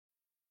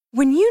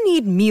When you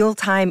need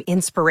mealtime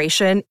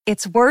inspiration,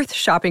 it's worth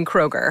shopping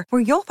Kroger,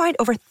 where you'll find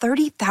over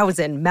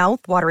 30,000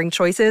 mouth-watering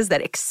choices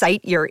that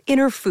excite your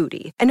inner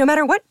foodie. And no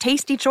matter what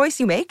tasty choice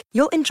you make,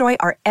 you'll enjoy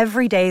our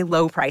everyday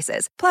low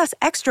prices, plus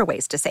extra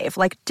ways to save,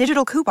 like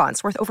digital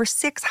coupons worth over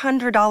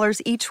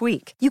 $600 each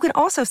week. You can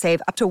also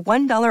save up to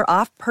 $1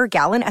 off per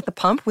gallon at the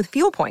pump with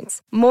fuel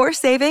points. More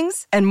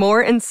savings and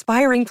more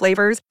inspiring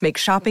flavors make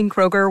shopping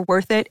Kroger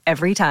worth it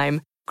every time.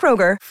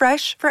 Kroger,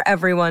 fresh for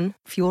everyone.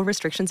 Fuel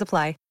restrictions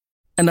apply.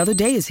 Another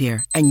day is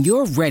here, and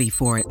you're ready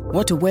for it.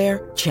 What to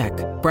wear? Check.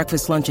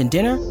 Breakfast, lunch, and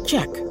dinner?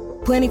 Check.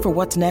 Planning for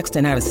what's next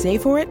and how to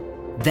save for it?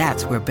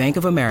 That's where Bank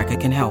of America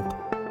can help.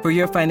 For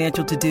your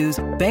financial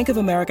to-dos, Bank of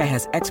America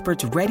has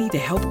experts ready to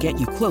help get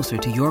you closer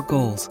to your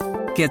goals.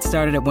 Get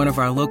started at one of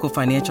our local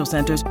financial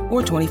centers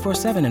or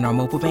 24/7 in our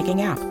mobile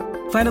banking app.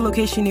 Find a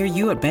location near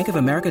you at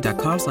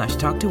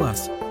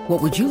bankofamerica.com/talktous. What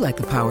would you like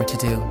the power to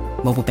do?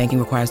 Mobile banking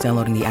requires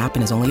downloading the app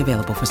and is only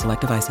available for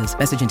select devices.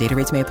 Message and data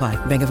rates may apply.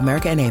 Bank of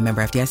America N.A.,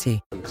 member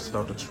FDIC.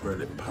 Celtics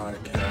Reddit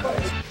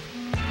podcast.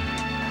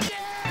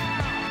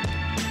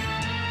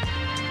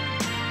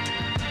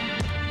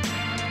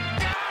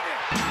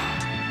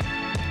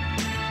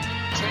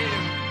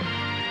 Tatum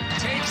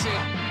takes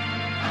it,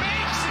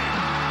 makes it.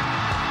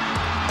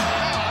 Oh,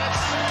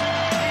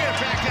 you gotta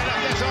back that up.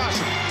 That's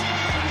awesome.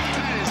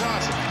 That is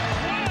awesome.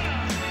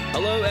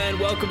 Hello and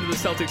welcome to the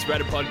Celtics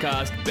Reddit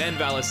podcast. Ben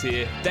Vallis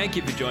here. Thank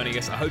you for joining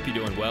us. I hope you're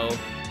doing well.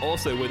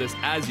 Also with us,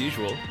 as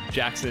usual,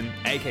 Jackson,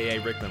 aka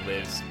Rickman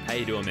Lives. How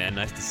you doing, man?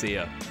 Nice to see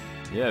you.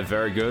 Yeah,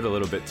 very good. A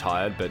little bit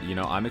tired, but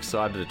I'm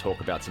excited to talk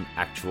about some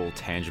actual,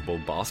 tangible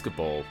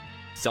basketball.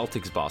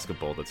 Celtics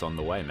basketball that's on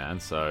the way,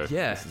 man. So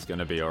yeah, this is going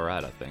to be all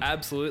right, I think.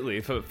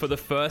 Absolutely. For the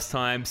first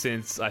time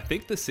since, I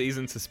think, the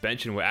season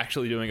suspension, we're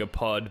actually doing a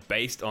pod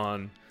based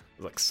on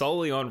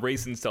solely on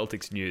recent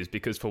Celtics news,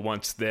 because for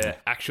once there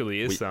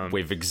actually is some.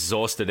 We've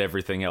exhausted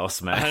everything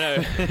else, man. I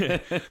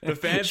know. The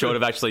fans short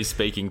of actually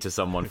speaking to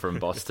someone from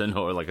Boston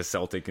or like a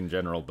Celtic in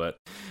general, but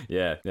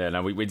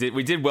no, we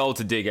did well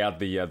to dig out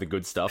the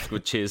good stuff.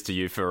 Good cheers to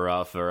you for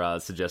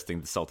suggesting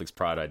the Celtics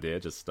Pride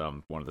idea. Just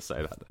wanted to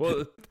say that.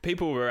 Well,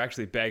 people were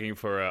actually begging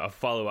for a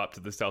follow up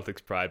to the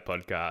Celtics Pride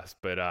podcast,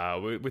 but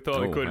we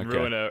thought we couldn't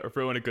ruin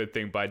a good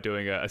thing by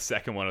doing a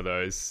second one of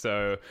those.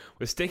 So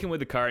we're sticking with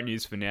the current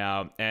news for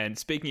now. And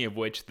speaking of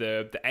which,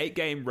 the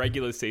 8-game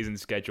regular season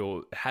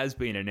schedule has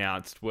been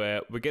announced,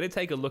 where we're going to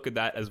take a look at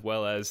that, as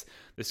well as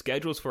the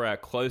schedules for our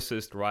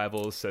closest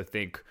rivals. So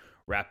think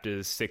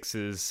Raptors,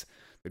 Sixers,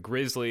 the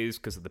Grizzlies,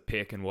 because of the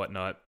pick and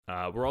whatnot.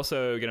 We're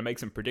also going to make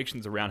some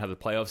predictions around how the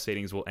playoff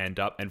seedings will end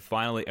up. And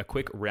finally, a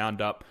quick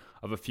roundup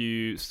of a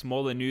few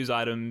smaller news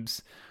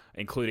items,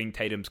 including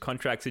Tatum's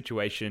contract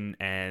situation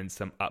and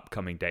some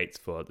upcoming dates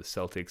for the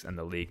Celtics and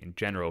the league in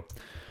general.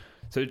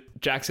 So,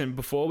 Jackson,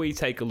 before we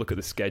take a look at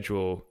the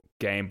schedule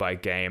game by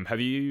game,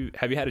 have you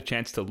had a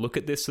chance to look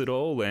at this at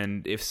all?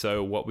 And if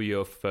so, what were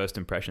your first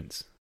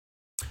impressions?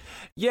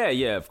 Yeah,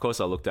 of course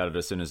I looked at it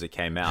as soon as it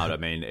came out. I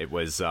mean, it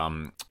was,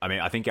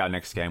 I think our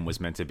next game was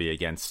meant to be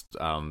against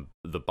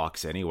the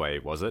Bucks anyway,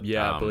 was it?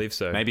 Yeah, I believe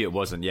so. Maybe it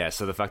wasn't, yeah.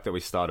 So the fact that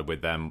we started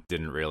with them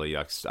didn't really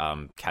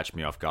catch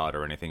me off guard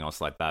or anything else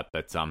like that.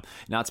 But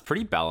now it's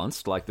pretty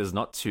balanced. Like, there's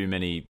not too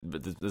many,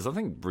 there's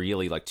nothing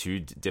really like too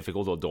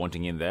difficult or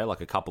daunting in there.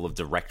 Like a couple of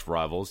direct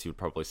rivals, you would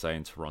probably say,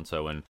 in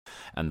Toronto and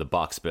the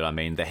Bucks. But I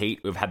mean, the Heat,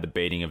 we've had the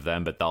beating of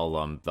them, but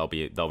they'll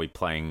be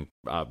playing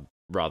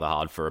rather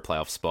hard for a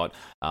playoff spot.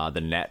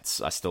 The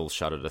Nets, I still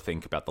shudder to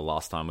think about the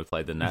last time we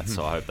played the Nets,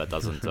 so I hope that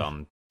doesn't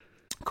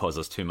cause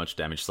us too much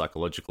damage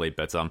psychologically.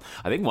 But I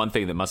think one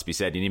thing that must be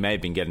said, and you may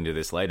have been getting to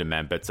this later,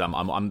 man, but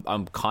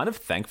I'm kind of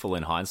thankful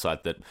in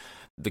hindsight that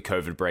the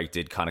COVID break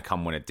did kind of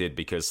come when it did,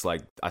 because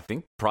like I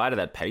think prior to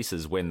that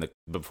Pacers win,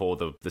 before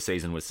the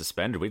season was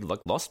suspended, we'd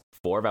lost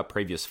 4 of our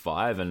previous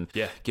 5 and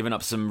given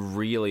up some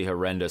really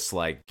horrendous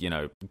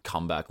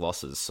comeback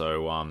losses.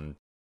 So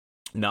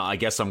no, I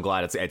guess I'm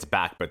glad it's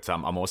back, but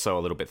I'm also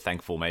a little bit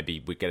thankful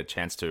maybe we get a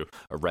chance to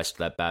arrest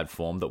that bad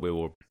form that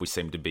we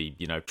seem to be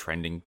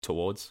trending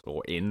towards,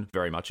 or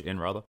very much in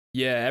rather.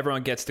 Yeah,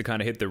 everyone gets to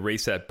kind of hit the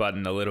reset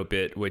button a little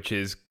bit, which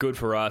is good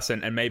for us,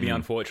 and maybe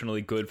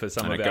unfortunately good for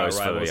some of our rivals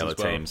for the other as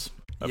well. teams.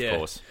 Of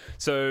course.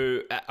 So,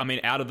 I mean,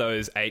 out of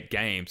those 8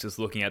 games, just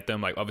looking at them,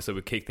 like obviously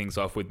we kick things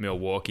off with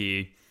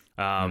Milwaukee.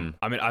 I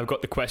mean, I've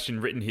got the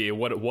question written here.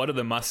 What are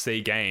the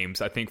must-see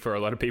games? I think for a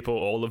lot of people,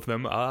 all of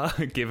them are,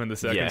 given the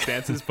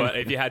circumstances. But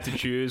if you had to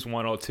choose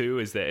 1 or 2,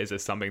 is there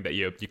something that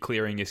you're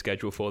clearing your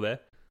schedule for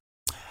there?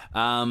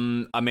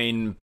 I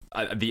mean,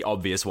 the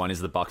obvious one is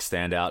the Bucks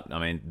standout. I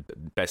mean,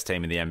 best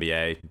team in the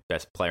NBA,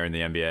 best player in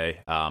the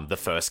NBA. The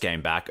first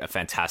game back, a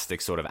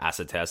fantastic sort of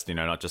acid test,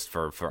 not just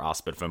for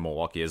us, but for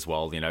Milwaukee as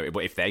well.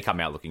 If they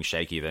come out looking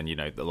shaky, then,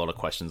 a lot of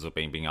questions are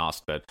being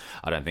asked, but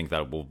I don't think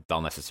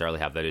they'll necessarily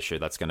have that issue.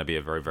 That's going to be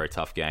a very, very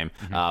tough game.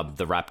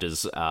 The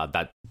Raptors,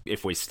 that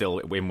if we still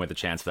win with a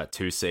chance for that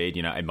 2 seed,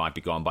 it might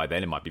be gone by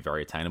then. It might be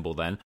very attainable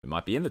then. It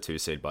might be in the 2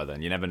 seed by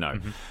then. You never know.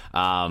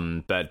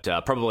 But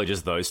probably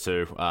just those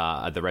 2.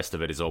 The rest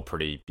of it is all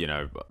pretty,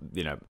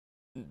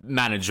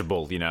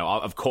 manageable.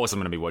 Of course I'm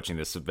going to be watching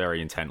this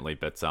very intently,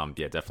 but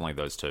yeah, definitely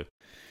those two.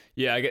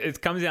 Yeah,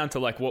 it comes down to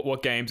like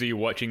what games are you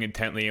watching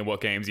intently and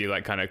what games are you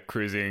like kind of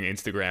cruising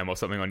Instagram or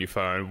something on your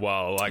phone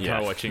while like kind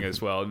of watching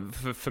as well.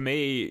 For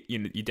me,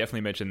 you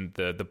definitely mentioned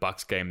the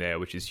Bucks game there,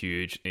 which is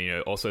huge.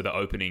 Also the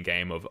opening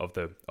game of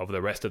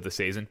the rest of the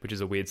season, which is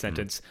a weird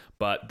sentence,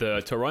 but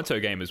the Toronto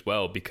game as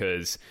well,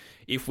 because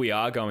if we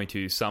are going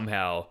to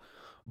somehow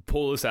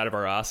pull us out of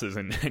our asses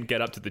and get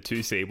up to the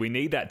 2 seed, we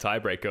need that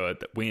tiebreaker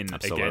win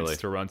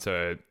against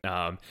Toronto.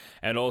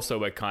 And also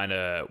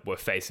we're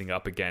facing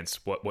up against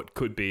what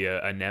could be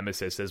a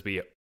nemesis as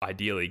we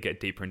ideally get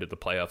deeper into the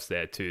playoffs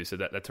there too. So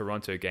that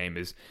Toronto game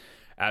is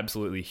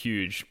absolutely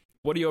huge.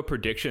 What are your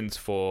predictions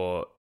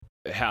for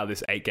how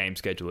this 8-game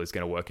schedule is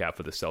going to work out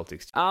for the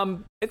Celtics?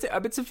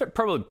 It's a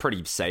probably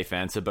pretty safe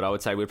answer, but I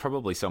would say we're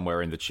probably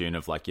somewhere in the tune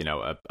of like,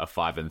 a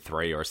 5-3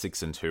 or a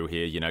 6-2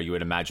 here. You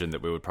would imagine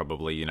that we would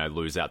probably,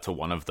 lose out to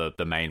one of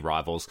the main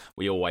rivals.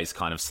 We always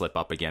kind of slip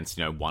up against,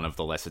 one of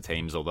the lesser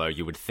teams, although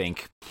you'd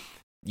think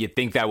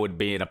that would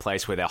be in a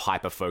place where they're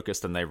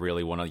hyper-focused and they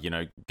really want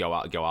to,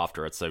 go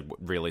after it. So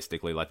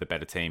realistically, like the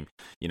better team,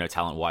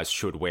 talent-wise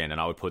should win.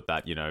 And I would put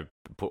that,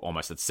 put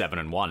almost at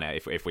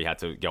 7-1 if we had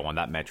to go on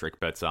that metric.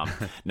 But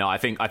no, I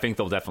think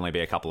there'll definitely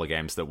be a couple of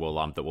games that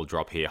will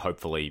drop here.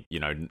 Hopefully,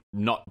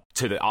 not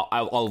to the.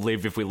 I'll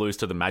live if we lose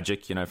to the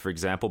Magic, for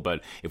example.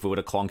 But if we were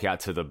to clonk out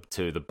to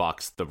the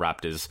Bucks, the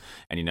Raptors,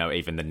 and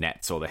even the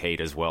Nets or the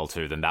Heat as well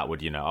too, then that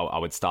would, I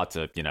would start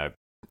to,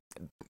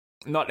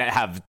 not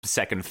have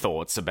second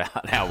thoughts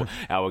about how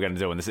we're going to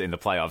do in the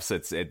playoffs.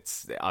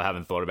 It's I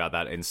haven't thought about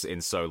that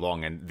in so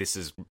long, and this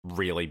is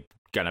really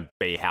going to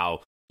be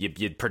how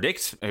you'd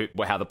predict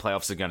how the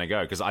playoffs are going to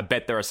go. Because I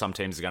bet there are some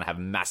teams that are going to have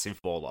massive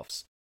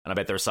fall-offs, and I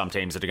bet there are some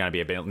teams that are going to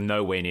be a bit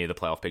nowhere near the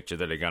playoff picture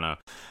that are going to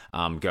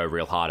go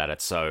real hard at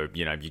it. So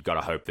you've got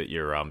to hope that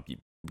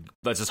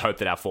let's just hope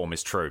that our form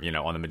is true,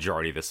 on the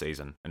majority of the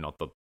season and not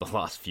the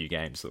last few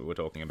games that we're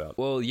talking about.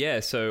 Well, yeah,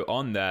 so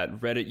on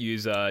that, Reddit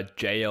user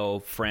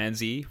JL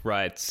Franzi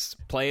writes,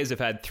 players have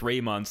had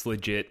 3 months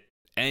legit.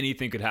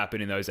 Anything could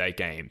happen in those 8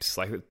 games.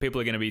 Like,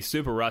 people are going to be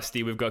super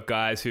rusty. We've got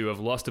guys who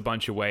have lost a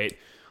bunch of weight.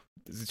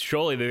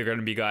 Surely there are going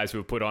to be guys who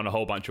have put on a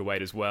whole bunch of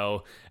weight as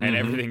well, and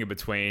everything in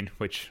between,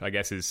 which I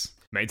guess is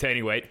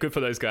maintaining weight. Good for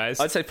those guys.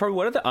 I'd say probably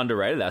one of the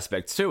underrated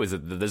aspects too is that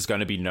there's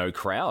going to be no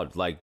crowd.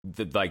 Like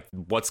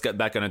what's that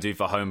going to do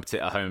for home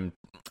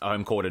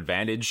court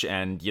advantage,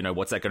 and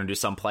what's that going to do to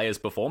some players'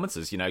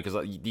 performances? Because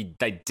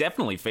they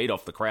definitely feed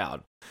off the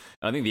crowd.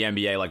 And I think the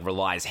NBA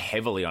relies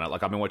heavily on it.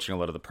 Like, I've been watching a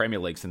lot of the Premier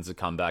League since it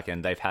come back,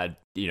 and they've had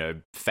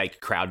fake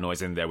crowd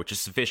noise in there, which is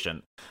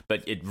sufficient,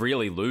 but it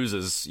really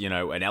loses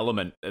an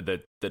element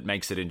that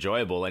makes it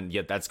enjoyable, and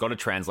yet that's got to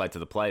translate to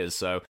the players.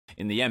 So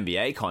in the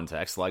NBA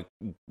context, like,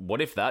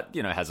 what if that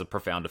has a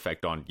profound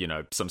effect on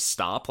some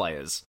star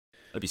players?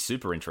 That'd be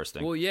super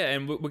interesting. Well, yeah,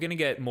 and we're going to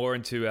get more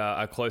into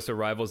our closer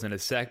rivals in a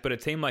sec, but a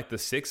team like the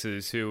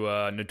Sixers, who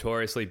are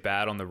notoriously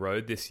bad on the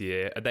road this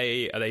year, are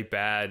they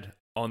bad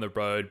on the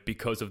road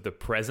because of the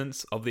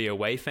presence of the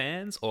away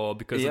fans, or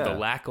because of the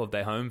lack of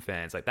their home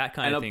fans? Like, that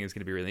kind of thing is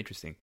going to be really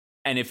interesting.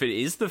 And if it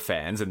is the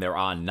fans and there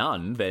are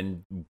none,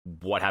 then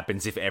what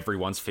happens if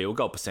everyone's field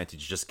goal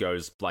percentage just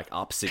goes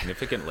up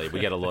significantly? We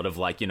get a lot of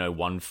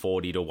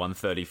 140 to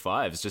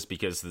 135s just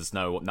because there's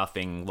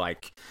nothing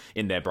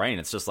in their brain.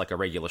 It's just like a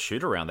regular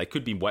shoot around. They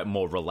could be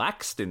more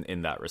relaxed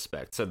in that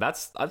respect. So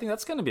I think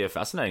that's going to be a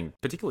fascinating,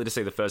 particularly to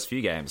see the first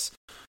few games,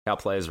 how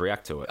players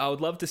react to it. I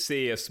would love to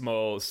see a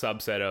small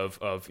subset of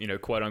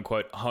quote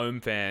unquote home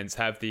fans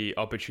have the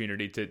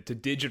opportunity to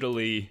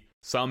digitally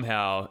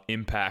somehow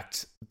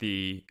impact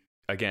the,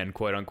 again,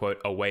 quote unquote,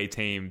 away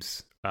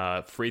teams'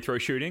 free throw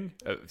shooting.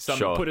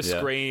 Put a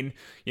screen,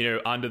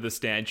 under the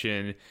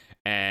stanchion,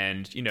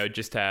 and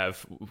just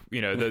have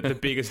the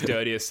biggest,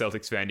 dirtiest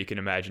Celtics fan you can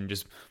imagine,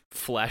 just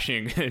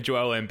flashing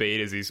Joel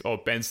Embiid or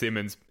Ben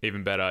Simmons,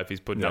 even better if he's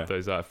putting up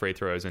those free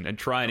throws, and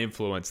try and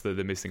influence the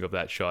missing of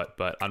that shot.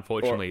 But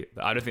unfortunately,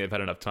 I don't think they've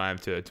had enough time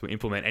to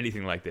implement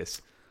anything like this.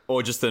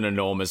 Or just an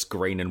enormous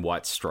green and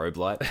white strobe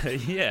light.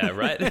 Yeah,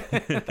 right?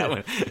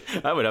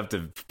 that would have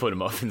to put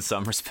him off in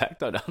some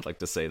respect. I'd like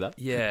to see that.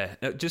 Yeah.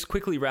 Now, just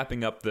quickly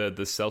wrapping up the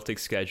Celtics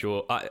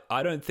schedule,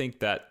 I don't think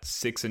that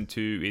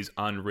 6-2 is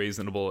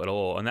unreasonable at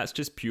all. And that's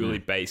just purely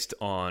based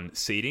on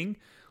seeding.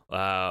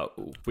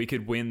 We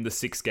could win the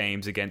 6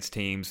 games against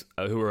teams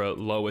who are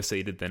lower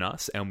seeded than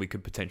us, and we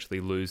could potentially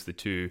lose the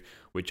 2,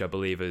 which I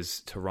believe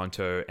is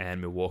Toronto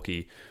and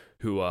Milwaukee,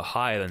 who are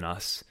higher than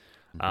us.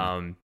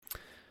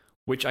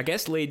 Which I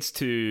guess leads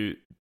to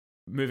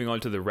moving on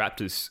to the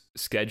Raptors'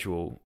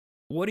 schedule.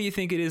 What do you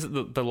think it is,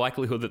 the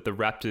likelihood that the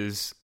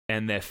Raptors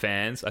and their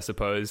fans, I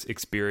suppose,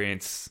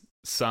 experience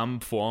some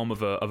form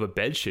of a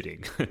bed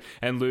shitting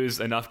and lose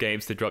enough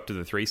games to drop to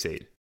the 3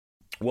 seed?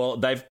 Well,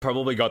 they've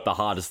probably got the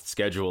hardest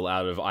schedule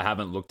out of... I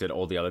haven't looked at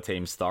all the other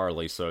teams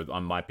thoroughly, so I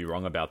might be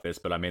wrong about this,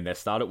 but I mean, they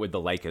started with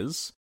the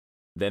Lakers,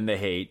 then the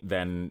Heat,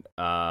 then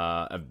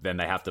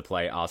they have to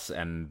play us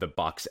and the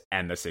Bucks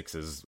and the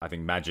Sixers. I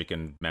think Magic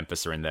and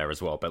Memphis are in there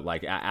as well. But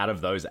like out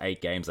of those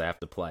 8 games they have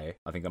to play,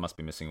 I think they must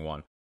be missing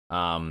one.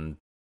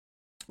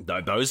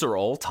 Those are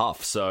all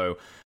tough. So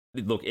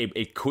look,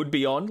 it could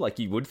be on. Like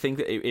you would think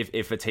that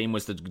if a team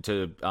was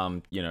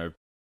to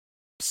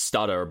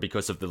stutter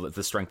because of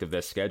the strength of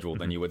their schedule,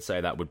 then you would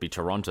say that would be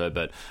Toronto.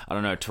 But I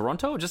don't know.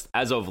 Toronto, just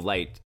as of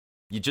late,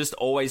 you just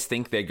always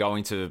think they're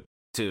going to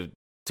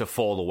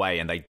fall away,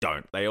 and they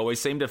don't. They always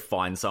seem to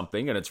find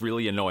something, and it's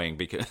really annoying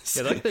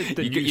because like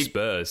the new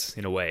Spurs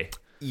in a way.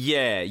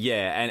 Yeah,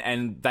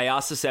 and they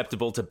are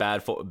susceptible to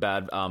bad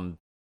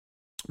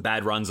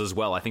runs as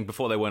well. I think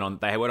before they went on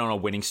a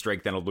winning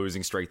streak, then a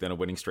losing streak, then a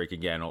winning streak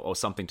again, or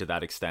something to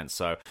that extent.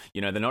 So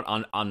they're not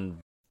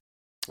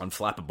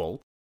unflappable.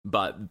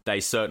 But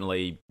they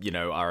certainly,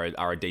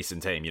 are a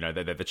decent team.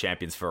 They're the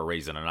champions for a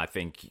reason. And I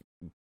think,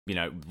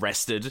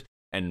 rested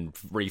and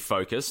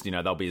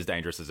refocused, they'll be as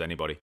dangerous as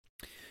anybody.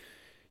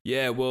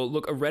 Yeah, well,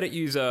 look, a Reddit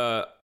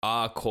user,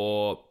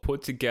 R-Core,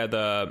 put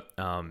together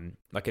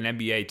like an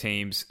NBA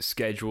team's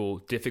schedule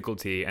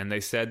difficulty, and they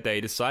said they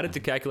decided to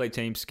calculate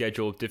team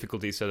schedule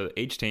difficulty so that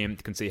each team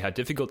can see how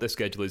difficult their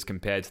schedule is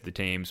compared to the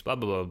teams, blah,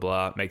 blah, blah,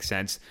 blah. Makes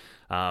sense.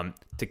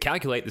 To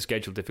calculate the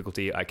schedule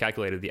difficulty, I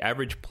calculated the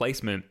average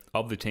placement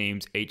of the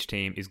teams each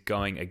team is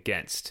going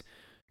against.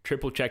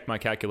 Triple checked my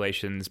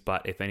calculations,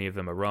 but if any of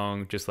them are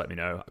wrong, just let me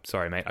know.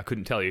 Sorry, mate, I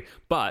couldn't tell you.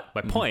 But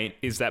my point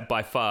is that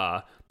by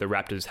far, the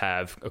Raptors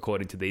have,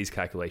 according to these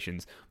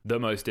calculations, the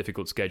most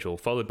difficult schedule,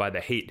 followed by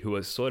the Heat, who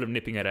are sort of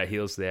nipping at our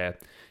heels there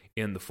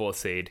in the 4th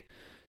seed.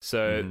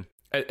 So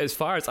as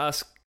far as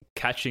us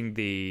catching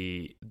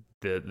the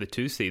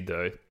 2 seed,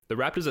 though, the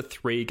Raptors are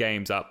 3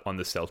 games up on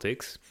the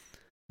Celtics.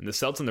 And the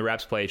Celtics and the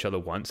Raps play each other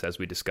once, as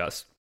we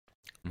discussed.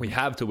 We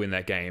have to win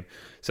that game.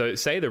 So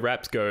say the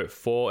Raps go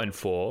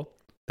 4-4.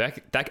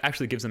 That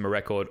actually gives them a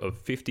record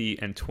of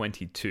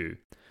 50-22.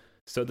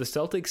 So the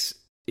Celtics,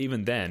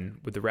 even then,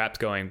 with the Raps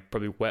going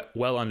probably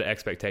well under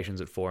expectations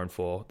at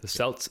 4-4, the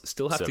Celtics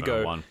still have to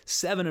go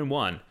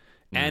 7-1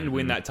 and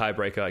win that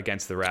tiebreaker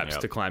against the Raps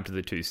to climb to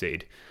the 2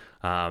 seed.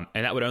 And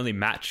that would only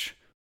match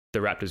the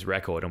Raptors'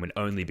 record and would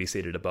only be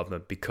seated above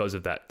them because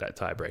of that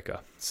tiebreaker.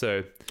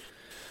 So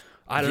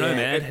I don't know,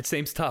 man. It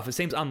seems tough. It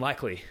seems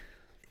unlikely.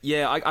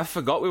 Yeah, I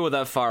forgot we were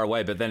that far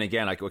away, but then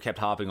again, we kept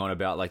harping on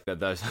about like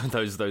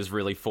those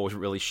really 4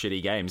 really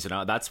shitty games.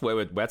 That's where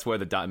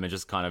the damage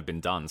has kind of been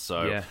done.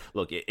 So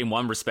look, in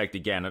one respect,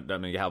 again, I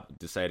don't mean to help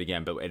to say it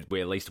again, but at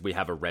least we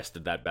have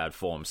arrested that bad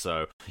form.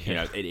 So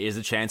it is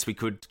a chance we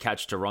could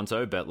catch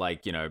Toronto, but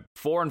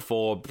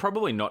 4-4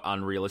 probably not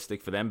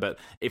unrealistic for them. But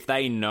if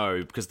they know,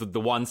 because the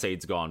 1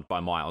 seed's gone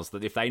by miles,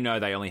 that if they know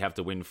they only have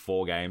to win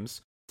 4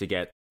 games to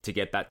get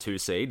that 2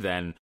 seed,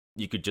 then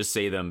you could just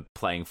see them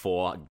playing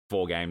four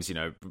games,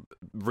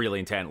 really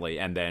intently,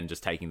 and then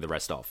just taking the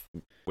rest off,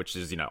 which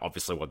is,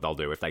 obviously what they'll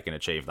do if they can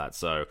achieve that.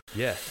 So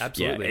yeah,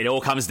 absolutely. Yeah, it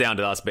all comes down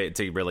to us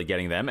to really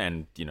getting them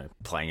and,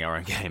 playing our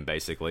own game,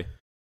 basically.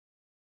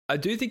 I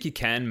do think you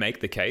can make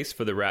the case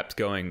for the Raps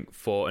going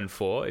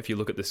 4-4 if you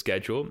look at the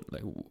schedule.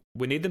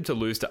 We need them to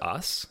lose to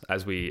us,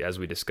 as we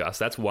discussed.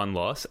 That's 1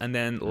 loss. And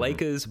then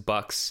Lakers,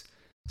 Bucks,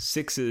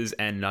 Sixers,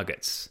 and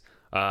Nuggets.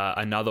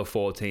 Another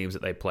 4 teams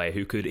that they play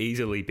who could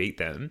easily beat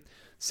them.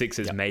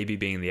 Sixers maybe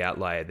being the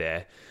outlier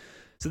there.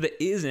 So there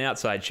is an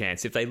outside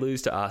chance if they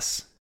lose to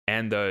us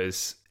and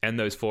those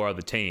 4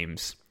 other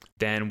teams,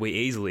 then we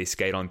easily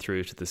skate on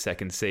through to the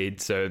 2nd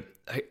seed. So,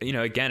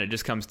 again, it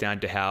just comes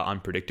down to how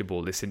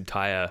unpredictable this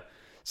entire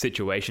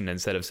situation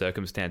and set of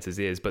circumstances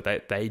is.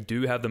 But they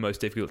do have the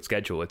most difficult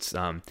schedule. It's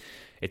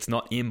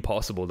not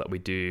impossible that we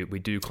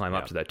do climb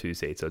up to that 2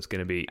 seed. So it's going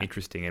to be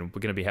interesting, and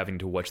we're going to be having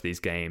to watch these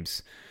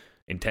games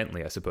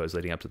intently, I suppose,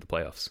 leading up to the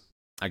playoffs.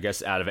 I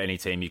guess out of any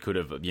team you could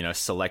have,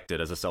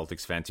 selected as a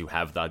Celtics fan to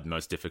have that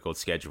most difficult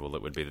schedule,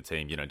 it would be the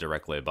team,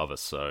 directly above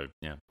us. So,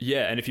 yeah.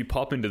 Yeah, and if you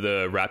pop into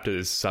the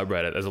Raptors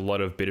subreddit, there's a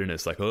lot of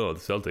bitterness, like, oh, the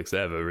Celtics, they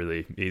have a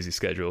really easy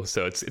schedule.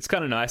 So it's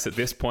kind of nice at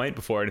this point,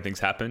 before anything's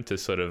happened, to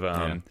sort of,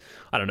 I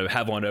don't know,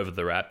 have one over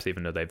the Raps,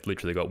 even though they've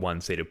literally got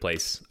 1 seated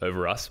place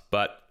over us.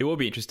 But it will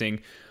be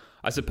interesting.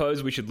 I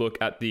suppose we should look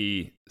at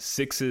the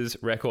Sixers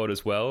record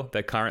as well.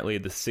 They're currently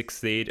the 6th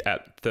seed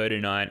at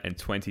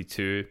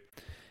 39-22.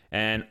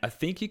 And I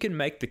think you can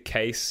make the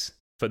case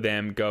for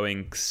them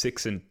going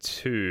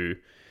 6-2.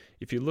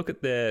 If you look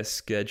at their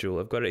schedule,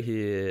 I've got it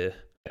here.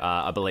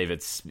 I believe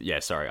it's,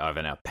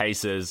 over now.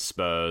 Pacers,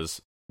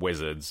 Spurs,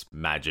 Wizards,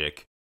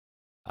 Magic,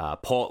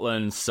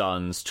 Portland,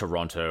 Suns,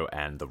 Toronto,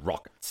 and the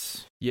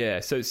Rockets.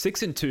 Yeah, so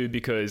 6-2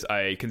 because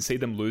I can see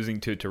them losing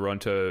to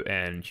Toronto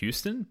and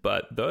Houston,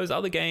 but those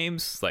other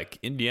games, like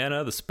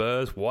Indiana, the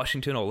Spurs,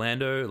 Washington,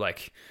 Orlando,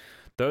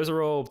 those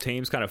are all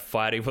teams kind of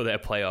fighting for their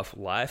playoff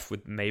life,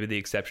 with maybe the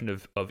exception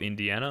of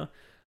Indiana.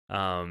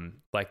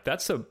 Like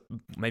that's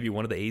maybe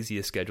one of the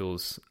easiest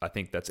schedules I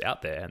think that's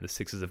out there, and the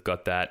Sixers have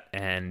got that.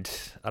 And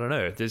I don't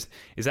know, is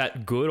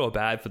that good or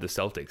bad for the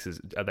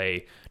Celtics? Are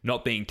they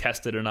not being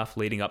tested enough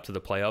leading up to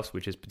the playoffs,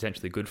 which is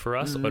potentially good for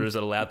us, or does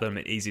it allow them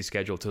an easy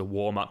schedule to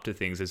warm up to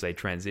things as they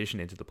transition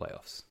into the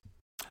playoffs?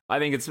 I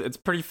think it's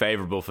pretty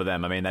favorable for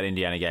them. I mean, that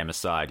Indiana game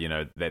aside,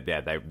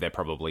 they're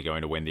probably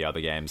going to win the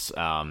other games.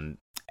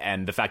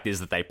 And the fact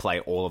is that they play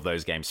all of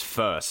those games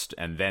first,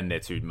 and then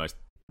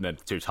the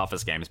two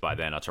toughest games by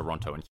then are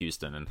Toronto and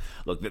Houston. And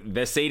look,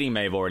 their seeding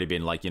may have already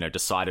been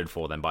decided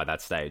for them by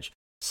that stage.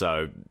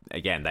 So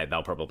again,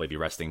 they'll probably be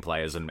resting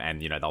players, and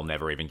they'll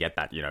never even get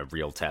that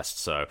real test.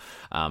 So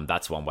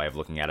that's one way of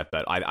looking at it.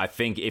 But I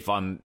think if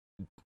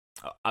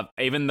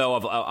even though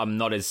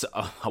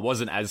I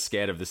wasn't as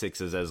scared of the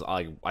Sixers as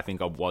I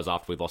think I was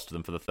after we lost to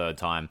them for the third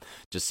time,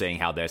 just seeing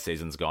how their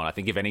season's gone. I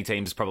think if any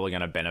team's probably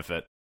going to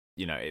benefit,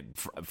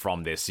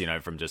 from this,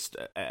 from just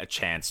a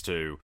chance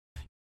to,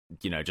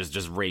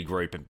 just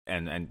regroup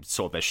and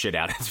sort their shit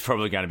out, it's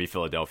probably going to be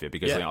Philadelphia,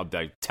 because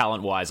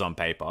talent-wise on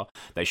paper,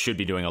 they should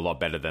be doing a lot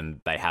better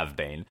than they have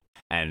been.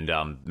 And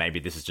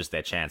maybe this is just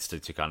their chance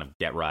to kind of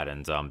get right.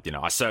 And,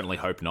 I certainly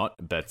hope not.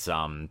 But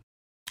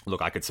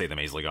look, I could see them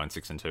easily going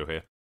 6-2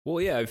 here. Well,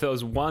 yeah, if there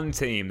was one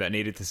team that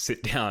needed to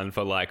sit down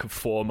for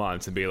 4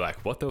 months and be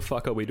like, what the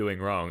fuck are we doing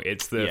wrong?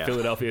 It's the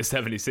Philadelphia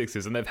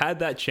 76ers. And they've had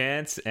that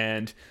chance.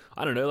 And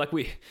I don't know,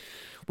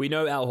 we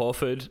know Al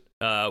Horford.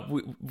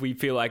 We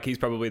feel like he's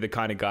probably the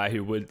kind of guy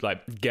who would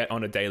get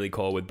on a daily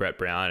call with Brett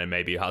Brown and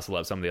maybe hustle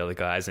up some of the other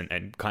guys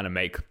and kind of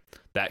make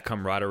that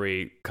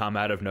camaraderie come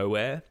out of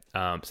nowhere.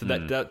 So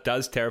that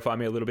does terrify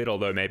me a little bit,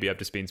 although maybe I've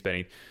just been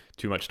spending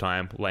too much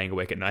time laying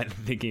awake at night and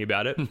thinking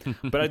about it.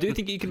 But I do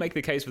think you can make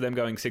the case for them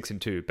going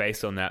 6-2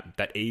 based on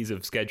that ease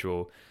of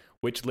schedule,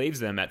 which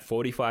leaves them at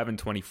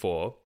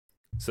 45-24.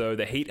 So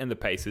the Heat and the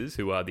Pacers,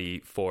 who are the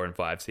 4 and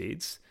 5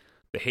 seeds,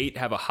 the Heat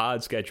have a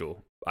hard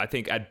schedule. I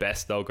think at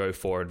best they'll go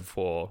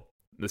 4-4.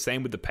 The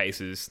same with the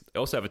Pacers. They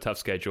also have a tough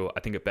schedule.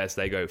 I think at best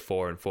they go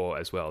 4-4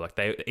 as well.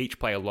 They each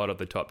play a lot of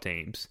the top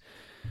teams.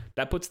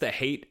 That puts the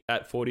Heat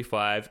at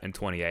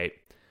 45-28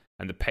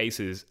 and the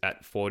Pacers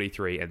at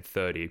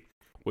 43-30,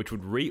 which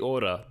would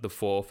reorder the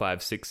 4,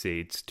 5, 6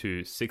 seeds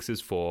to Sixers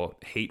 4,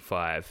 Heat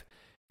 5,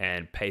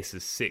 and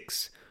Pacers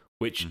 6,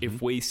 which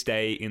if we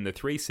stay in the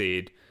 3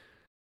 seed,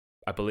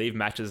 I believe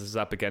matches us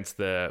up against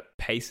the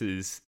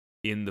Pacers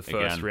in the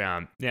first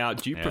round. Now,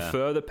 do you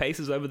prefer the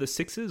Pacers over the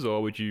Sixers,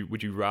 or would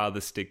you rather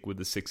stick with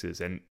the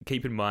Sixers? And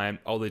keep in mind,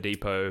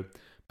 Oladipo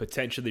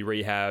potentially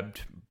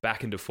rehabbed,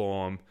 back into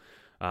form,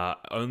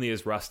 only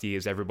as rusty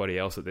as everybody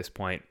else at this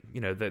point.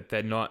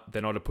 They're not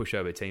a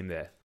pushover team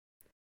there.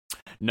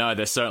 No,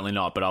 they're certainly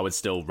not, but I would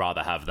still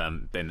rather have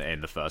them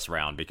in the first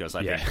round, because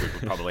I think we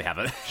would probably have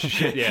it.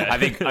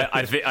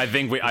 I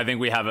think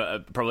we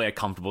have probably a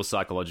comfortable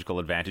psychological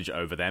advantage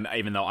over them,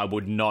 even though I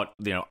would not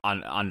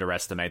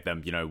underestimate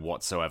them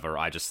whatsoever.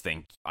 I just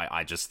think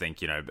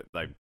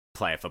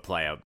player for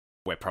player,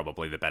 we're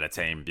probably the better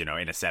team, in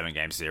a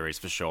 7-game series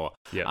for sure.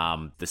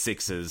 The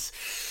Sixers,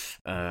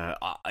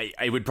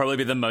 it would probably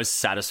be the most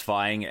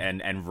satisfying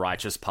and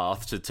righteous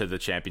path to the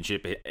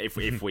championship if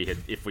we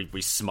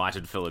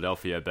smited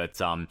Philadelphia. But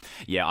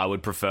I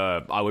would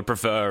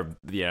prefer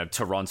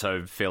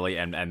Toronto, Philly,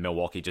 and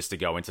Milwaukee just to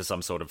go into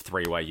some sort of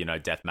 3-way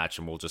death match,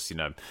 and we'll just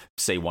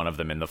see one of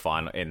them in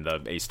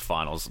the East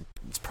Finals.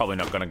 It's probably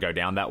not going to go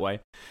down that way,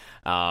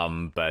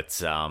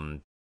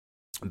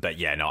 But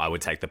yeah, no, I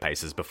would take the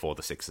Pacers before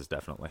the Sixers,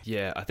 definitely.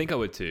 Yeah, I think I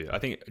would too. I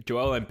think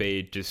Joel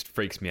Embiid just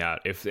freaks me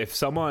out. If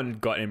someone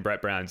got in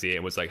Brett Brown's ear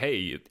and was like,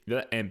 hey,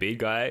 that Embiid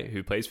guy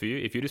who plays for you,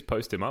 if you just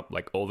post him up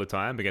all the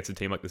time against a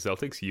team like the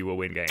Celtics, you will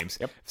win games.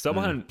 Yep. If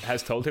someone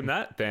has told him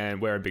that, then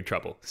we're in big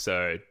trouble.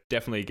 So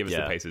definitely give us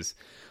the Pacers.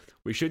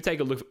 We should take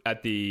a look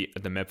at the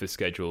Memphis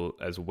schedule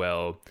as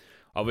well.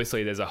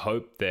 Obviously, there's a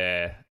hope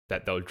there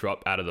that they'll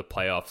drop out of the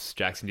playoffs.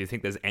 Jackson, do you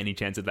think there's any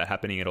chance of that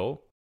happening at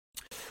all?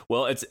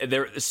 Well,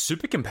 they're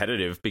super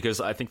competitive, because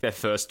I think their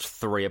first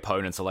 3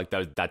 opponents are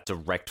that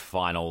direct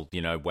final,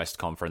 West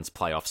Conference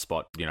playoff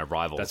spot,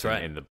 rivals. That's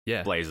right. In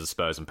the Blazers,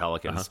 Spurs, and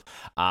Pelicans.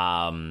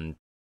 And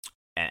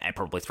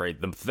probably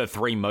the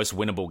 3 most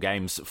winnable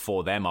games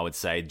for them, I would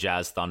say: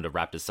 Jazz, Thunder,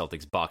 Raptors,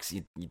 Celtics, Bucks.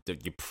 You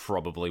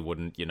probably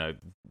wouldn't,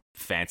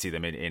 fancy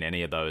them in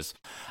any of those.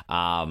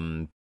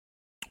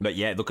 But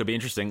yeah, look, it'd be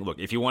interesting. Look,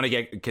 if you want to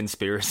get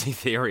conspiracy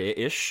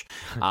theory-ish,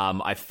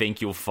 I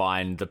think you'll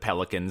find the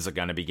Pelicans are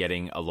going to be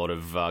getting a lot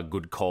of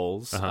good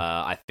calls.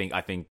 I think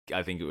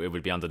it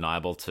would be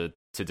undeniable to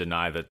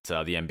deny that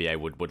the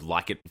NBA would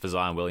like it for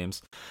Zion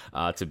Williams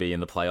to be in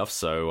the playoffs.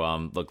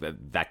 So look,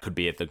 that could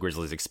be at the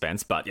Grizzlies'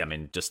 expense. But I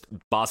mean, just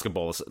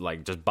basketball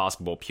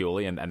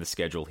purely, and the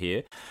schedule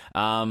here.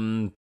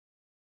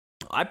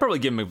 I'd probably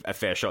give them a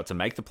fair shot to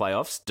make the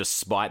playoffs,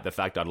 despite the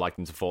fact I'd like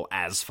them to fall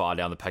as far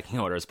down the pecking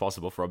order as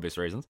possible for obvious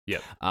reasons.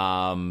 Yep.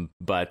 Hard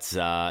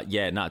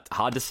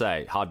to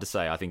say.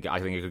 I think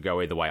it could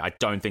go either way. I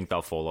don't think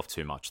they'll fall off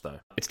too much, though.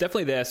 It's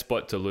definitely their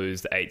spot to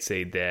lose the 8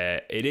 seed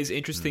there. It is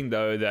interesting,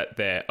 though, that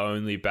their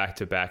only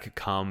back-to-back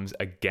comes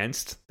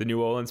against the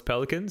New Orleans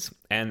Pelicans,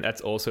 and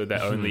that's also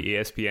their only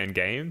ESPN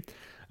game.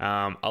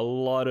 A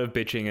lot of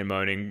bitching and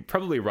moaning,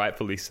 probably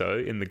rightfully so,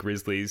 in the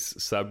Grizzlies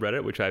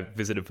subreddit, which I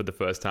visited for the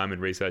first time in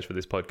research for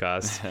this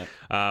podcast.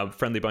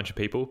 Friendly bunch of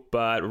people,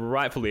 but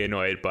rightfully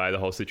annoyed by the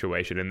whole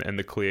situation and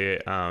the clear,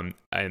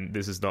 and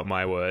this is not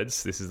my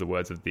words, this is the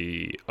words of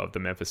the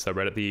Memphis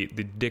subreddit,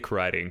 the dick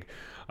riding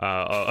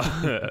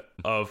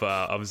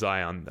of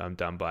Zion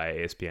done by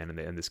ESPN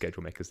and the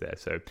schedule makers there.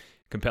 So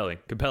compelling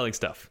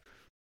stuff.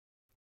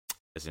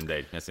 Yes,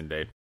 indeed.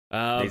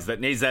 Needs that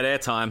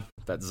airtime,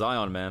 that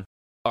Zion man.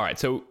 All right,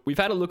 so we've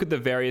had a look at the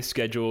various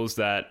schedules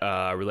that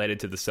are related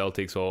to the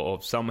Celtics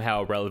or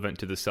somehow relevant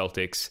to the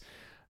Celtics.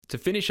 To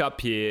finish up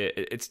here,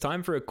 it's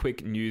time for a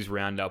quick news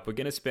roundup. We're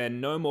going to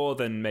spend no more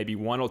than maybe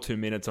 1 or 2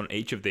 minutes on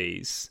each of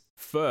these.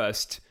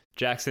 First,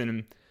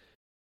 Jason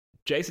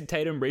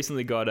Tatum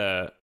recently got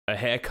a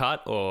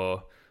haircut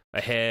or a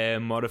hair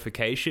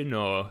modification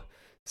or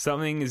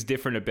something is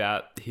different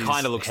about his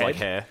kind of looks head. like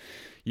hair.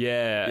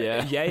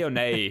 Yeah. Yay or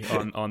nay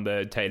on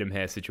the Tatum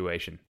hair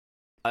situation?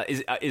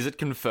 Is it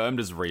confirmed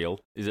as real?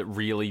 Is it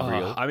really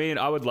real? I mean,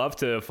 I would love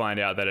to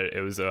find out that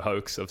it was a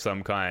hoax of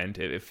some kind.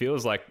 It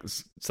feels like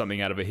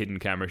something out of a hidden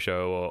camera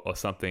show or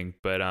something,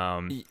 but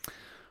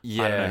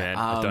yeah, I don't know, man.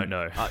 I don't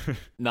know.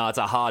 No, it's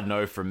a hard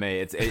no from me.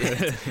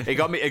 It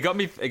got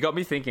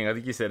me thinking. I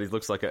think you said it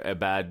looks like a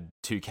bad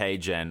 2K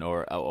gen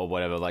or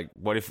whatever. Like,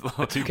 what if a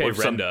 2K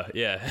render?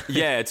 Yeah,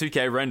 a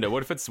 2K render.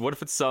 What if it's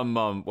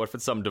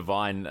some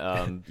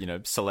divine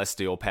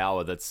celestial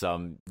power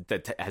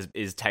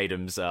is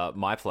Tatum's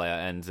my player,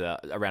 and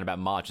around about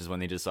March is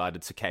when they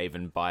decided to cave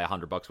and buy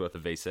 $100 worth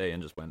of VC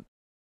and just went.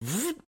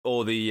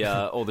 All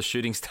the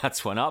shooting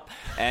stats went up,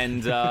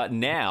 and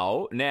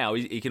now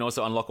he can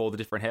also unlock all the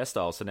different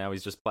hairstyles. So now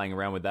he's just playing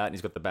around with that, and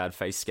he's got the bad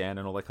face scan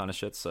and all that kind of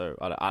shit. So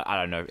I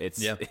don't know.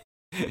 It's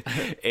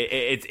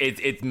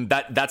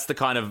that's the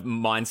kind of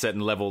mindset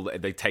and level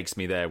that takes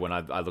me there when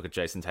I look at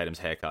Jason Tatum's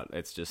haircut.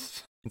 It's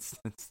just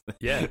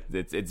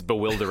it's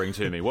bewildering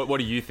to me. What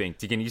do you think?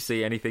 Can you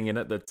see anything in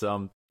it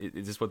that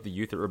is this what the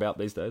youth are about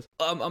these days?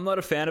 I'm not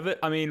a fan of it.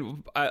 I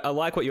mean, I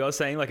like what you're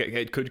saying. Like,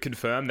 it could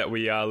confirm that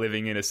we are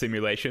living in a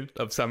simulation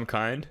of some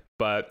kind.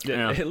 But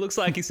it looks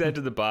like he said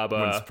to the barber...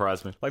 Wouldn't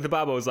surprise me. Like, the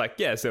barber was like,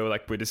 yeah, so,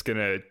 like, we're just going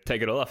to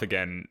take it all off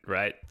again,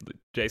 right,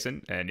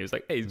 Jason? And he was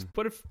like, hey,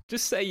 what if...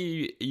 Just say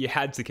you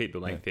had to keep the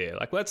length here.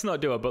 Like, let's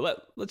not do it,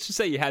 but let's just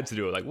say you had to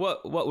do it. Like,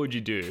 what would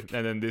you do?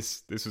 And then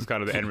this was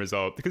kind of the end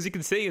result. Because you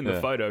can see in the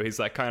photo, he's,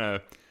 like, kind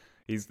of...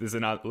 There's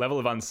a level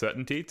of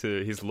uncertainty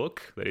to his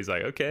look that he's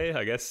like, okay,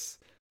 I guess...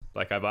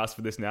 Like, I've asked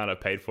for this now and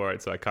I've paid for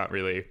it, so I can't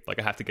really... Like,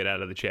 I have to get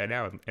out of the chair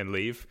now and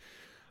leave.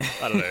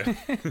 I don't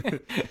know.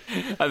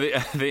 I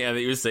think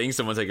he was seeing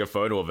someone take a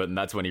photo of it, and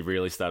that's when he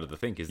really started to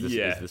think: Is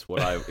this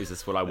what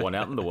I want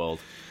out in the world?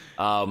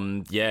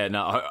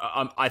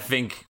 I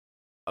think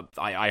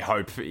I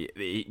hope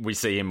we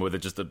see him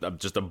with just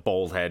a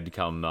bald head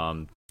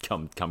come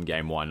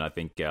game one. I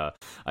think the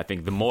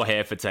more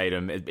hair for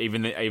Tatum,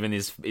 even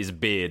his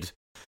beard.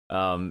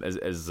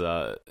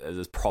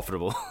 As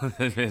profitable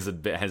as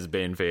it has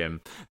been for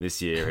him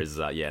this year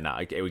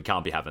we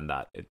can't be having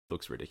that. It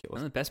looks ridiculous.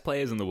 One of the best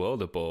players in the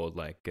world are bald,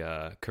 like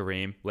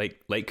Kareem,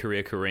 late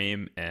career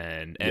Kareem,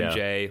 and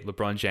MJ,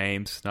 LeBron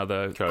James,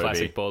 another Kobe.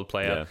 Classic bald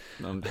player.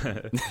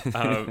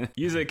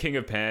 User King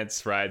of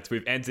Pants writes,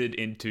 we've entered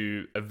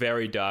into a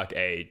very dark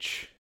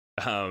age.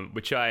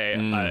 Which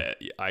I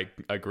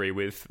agree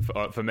with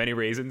for many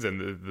reasons, and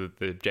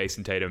the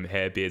Jason Tatum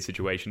hair beard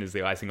situation is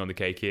the icing on the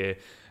cake here.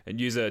 And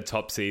user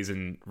Top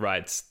Season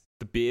writes,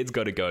 the beard's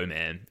got to go,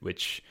 man,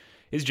 which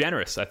is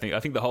generous. I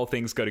think the whole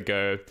thing's got to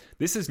go.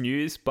 This is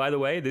news, by the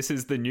way. This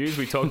is the news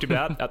we talked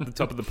about at the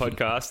top of the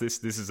podcast.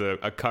 This is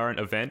a current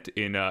event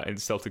in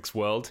Celtics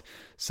world,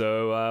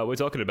 so we're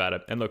talking about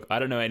it. And look, I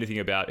don't know anything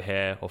about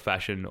hair or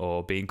fashion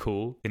or being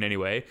cool in any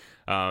way.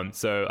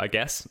 So I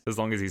guess as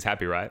long as he's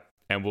happy, right?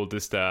 And we'll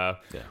just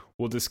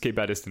keep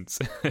our distance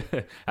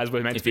as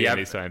we're meant to be in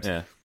these times.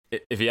 Yeah.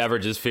 If he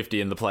averages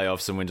 50 in the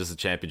playoffs and wins a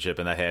championship,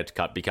 and the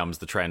haircut becomes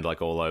the trend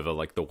like all over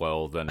like the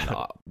world, then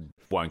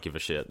won't give a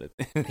shit.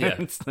 Yeah,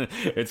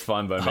 it's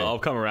fine by me. I'll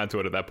come around to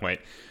it at that point.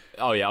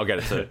 Oh yeah, I'll get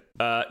it too.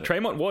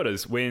 Tremont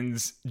Waters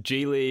wins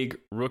G League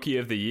Rookie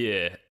of the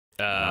Year.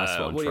 Nice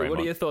one, what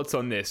are your thoughts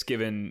on this?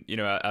 Given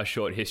our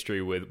short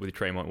history with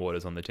Tremont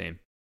Waters on the team.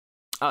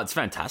 Oh, it's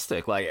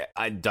fantastic. Like,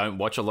 I don't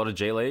watch a lot of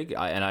G League,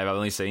 and I've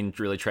only seen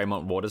really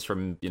Tremont Waters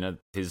from,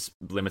 his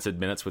limited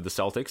minutes with the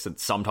Celtics. And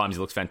sometimes he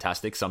looks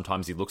fantastic.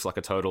 Sometimes he looks like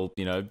a total,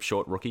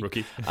 short rookie.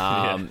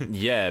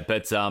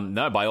 But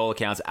no, by all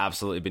accounts,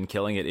 absolutely been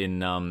killing it in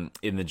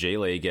the G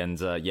League. And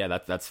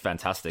that's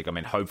fantastic. I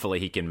mean, hopefully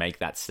he can make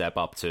that step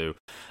up to,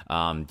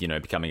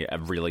 becoming a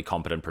really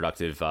competent,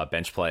 productive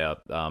bench player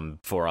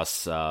for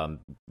us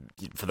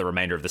for the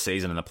remainder of the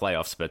season in the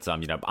playoffs. But,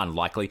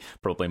 unlikely,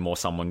 probably more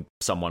someone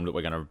that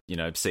we're going to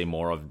see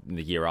more of in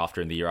the year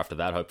after and the year after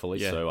that, hopefully.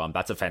 So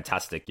that's a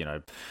fantastic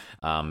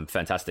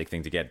fantastic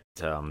thing to get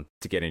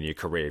in your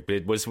career.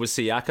 But was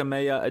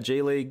Siakam a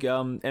G League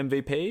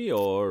MVP,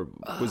 or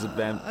was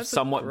it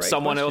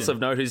someone else of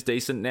note who's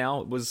decent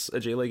now was a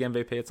G League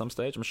MVP at some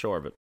stage? I'm sure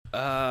of it.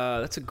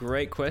 That's a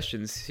great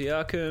question.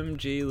 Siakam,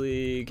 G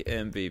League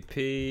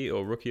MVP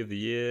or Rookie of the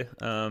Year?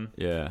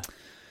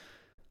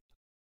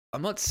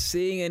 I'm not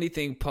seeing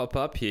anything pop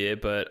up here,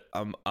 but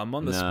I'm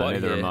on the spot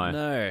here. Am I.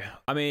 No,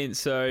 I mean,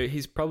 so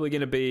he's probably going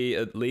to be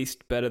at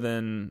least better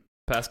than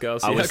Pascal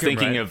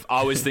Siakam.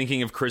 I was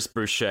thinking of Chris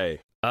Boucher.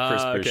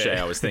 Okay.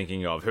 I was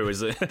thinking of, who I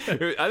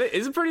think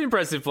is a pretty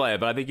impressive player,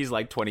 but I think he's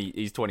like 20.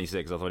 He's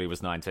 26. I thought he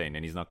was 19,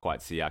 and he's not quite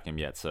Siakam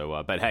yet.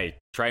 So, but hey,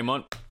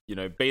 Tremont,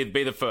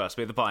 be the first,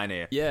 be the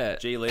pioneer. Yeah,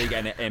 G League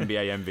and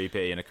NBA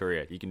MVP in a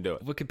career, you can do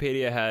it.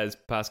 Wikipedia has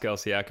Pascal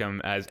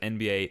Siakam as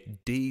NBA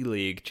D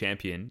League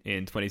champion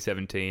in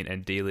 2017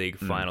 and D League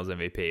Finals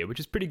MVP, which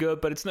is pretty good.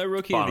 But it's no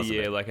Rookie of the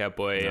Year like our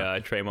boy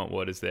Tremont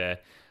Waters there.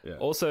 Yeah.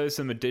 Also,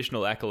 some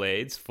additional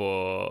accolades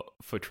for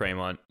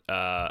Tremont.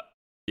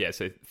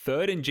 So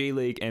third in G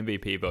League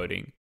MVP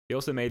voting. He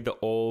also made the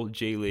All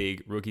G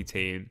League rookie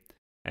team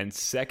and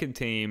second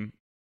team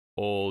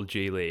All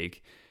G League.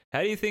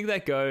 How do you think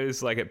that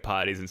goes, like, at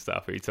parties and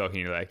stuff? Are you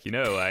talking like,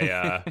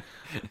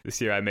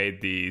 this year I made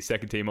the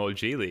second team All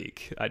G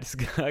League? I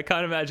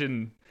can't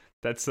imagine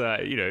that's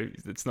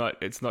it's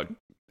not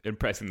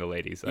impressing the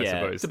ladies, I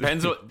suppose.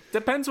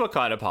 Depends what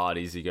kind of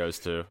parties he goes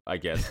to, I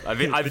guess. I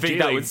think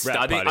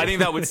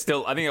that would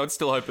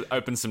still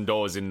open some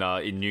doors in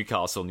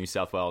Newcastle, New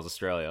South Wales,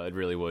 Australia. It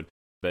really would.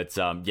 But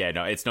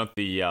it's not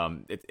the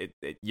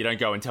you don't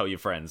go and tell your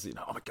friends,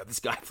 oh my god,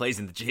 this guy plays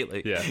in the G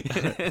League. Yeah.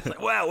 It's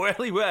like, wow,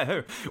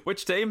 where?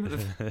 Which team?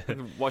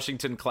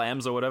 Washington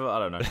Clams or whatever? I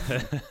don't know.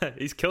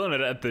 He's killing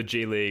it at the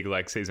G League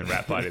season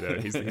rap party though.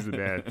 He's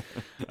the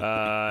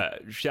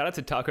man. Shout out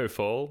to Taco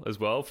Fall as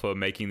well for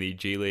making the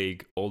G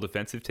League all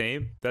defensive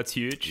team. That's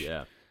huge.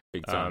 Yeah.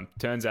 Big time.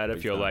 Turns out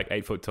if you're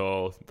 8 foot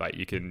tall,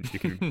 you can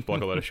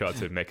block a lot of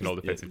shots and make an all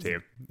defensive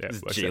team. Yeah,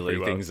 G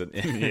League things.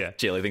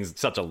 G League things.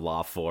 Such a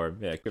laugh for him.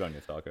 Yeah, good on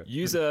you, Taco.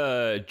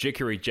 User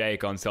Jickery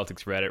Jake on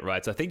Celtics Reddit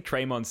writes, I think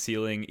Traymon's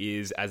ceiling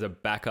is as a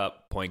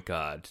backup point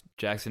guard.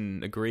 Jackson,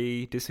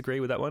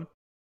 disagree with that one?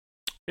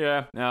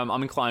 Yeah,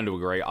 I'm inclined to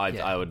agree.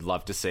 I would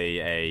love to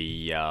see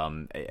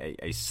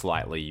a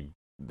slightly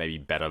maybe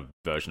better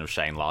version of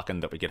Shane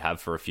Larkin that we could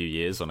have for a few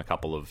years on a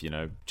couple of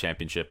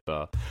championship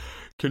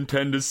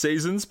contenders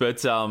seasons,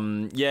 but he's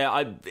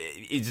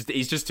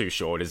just too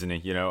short, isn't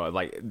he?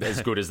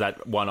 As good as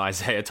that one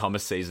Isaiah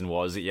Thomas season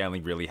was, he only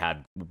really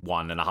had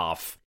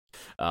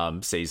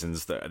 1.5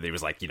 seasons that he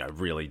was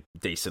really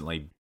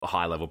decently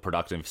high level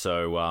productive.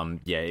 So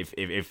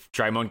if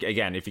Draymond,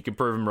 again, if you can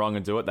prove him wrong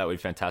and do it, that would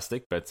be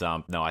fantastic. But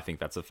no, I think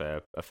that's a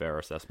fair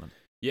assessment.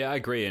 Yeah, I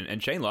agree.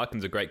 And Shane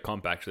Larkin's a great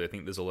comp, actually. I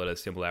think there's a lot of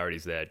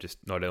similarities there, just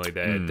not only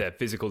their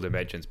physical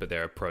dimensions, but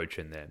their approach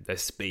and their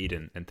speed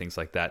and things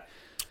like that.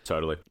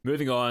 Totally.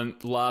 Moving on,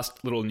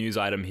 last little news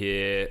item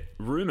here.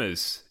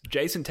 Rumors.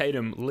 Jason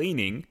Tatum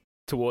leaning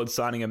towards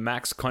signing a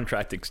max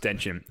contract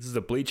extension. This is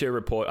a Bleacher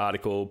Report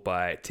article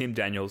by Tim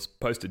Daniels,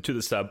 posted to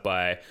the sub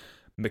by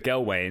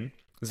Miguel Wayne.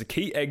 There's a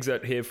key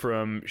excerpt here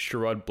from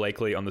Sherrod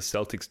Blakely on the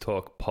Celtics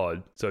Talk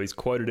pod. So he's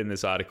quoted in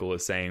this article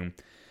as saying,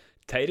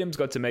 Tatum's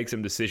got to make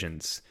some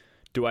decisions.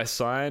 Do I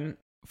sign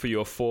for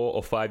your 4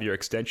 or 5 year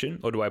extension,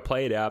 or do I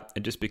play it out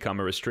and just become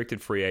a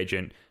restricted free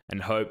agent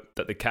and hope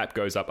that the cap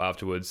goes up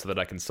afterwards so that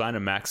I can sign a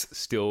max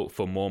still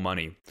for more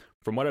money?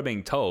 From what I'm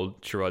being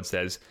told, Sherrod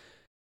says,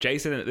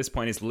 Jason at this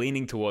point is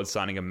leaning towards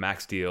signing a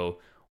max deal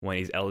when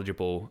he's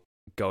eligible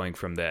going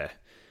from there.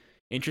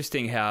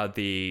 Interesting how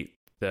the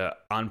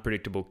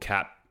unpredictable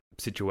cap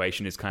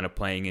situation is kind of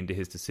playing into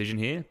his decision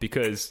here,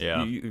 because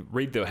you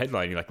read the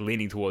headline, you're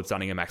leaning towards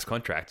signing a max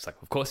contract. It's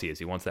of course he is.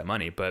 He wants that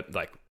money, but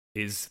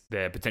is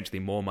there potentially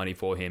more money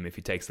for him if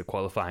he takes the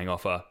qualifying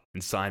offer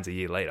and signs a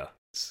year later?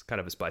 It's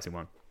kind of a spicy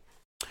one.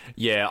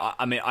 Yeah,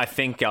 I mean, I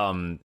think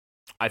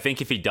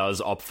if he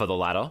does opt for the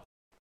latter,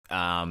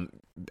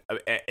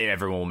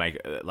 everyone will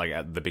make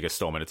the biggest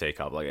storm in a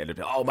teacup.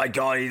 Oh my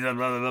god, he's blah,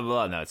 blah, blah,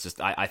 blah. No, it's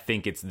just I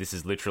think this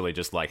is literally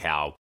just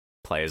how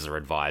players are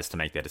advised to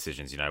make their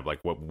decisions.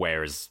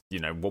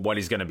 What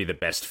is going to be the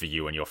best for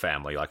you and your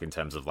family, in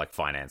terms of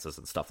finances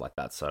and stuff like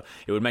that. So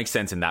it would make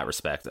sense in that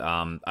respect.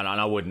 And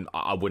I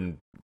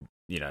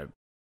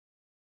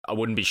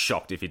wouldn't be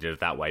shocked if he did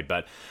it that way.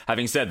 But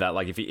having said that,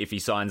 if he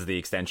signs the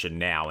extension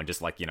now and just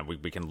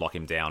we can lock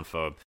him down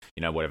for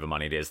whatever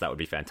money it is, that would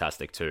be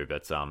fantastic too.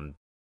 But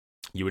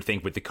you would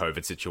think with the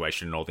COVID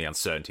situation and all the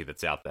uncertainty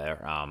that's out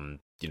there,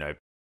 you know,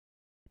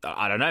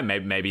 I don't know,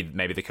 maybe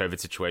the COVID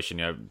situation,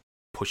 you know,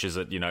 pushes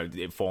it, you know,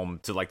 form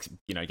to like,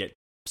 you know, get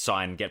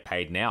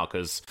paid now,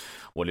 because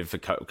what if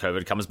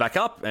COVID comes back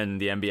up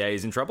and the NBA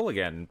is in trouble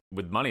again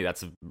with money?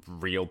 That's a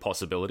real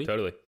possibility.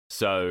 Totally.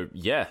 So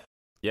yeah,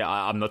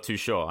 I'm not too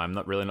sure. I'm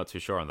not too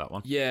sure on that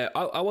one. Yeah,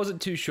 I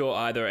wasn't too sure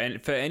either.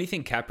 And for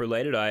anything cap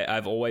related,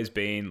 I've always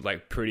been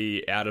like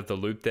pretty out of the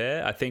loop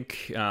there. I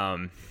think,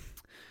 I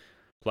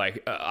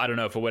don't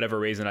know, for whatever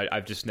reason,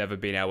 I've just never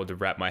been able to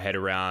wrap my head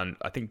around,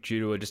 I think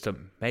due to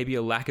maybe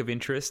a lack of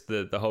interest,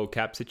 the whole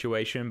cap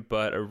situation.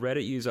 But a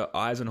Reddit user,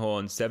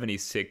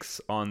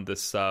 Eisenhorn76 on the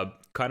sub,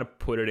 kind of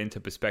put it into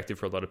perspective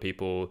for a lot of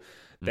people.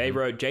 They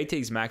wrote,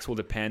 JT's max will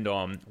depend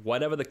on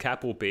whatever the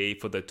cap will be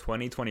for the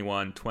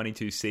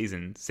 2021-22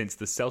 season, since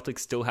the Celtics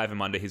still have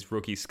him under his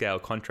rookie scale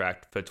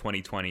contract for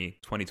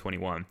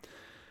 2020-2021.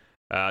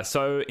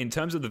 So in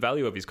terms of the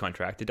value of his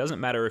contract, it doesn't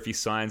matter if he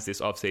signs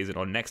this offseason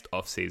or next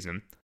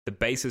offseason. The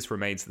basis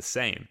remains the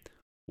same.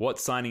 What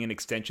signing an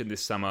extension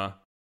this summer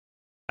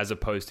as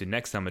opposed to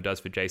next summer does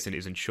for Jason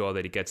is ensure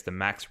that he gets the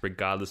max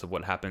regardless of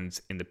what happens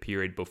in the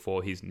period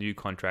before his new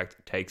contract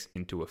takes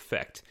into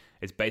effect.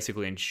 It's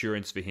basically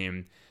insurance for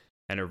him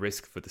and a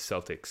risk for the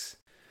Celtics.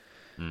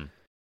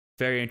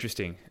 Very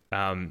interesting.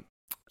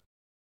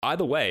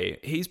 Either way,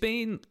 he's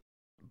been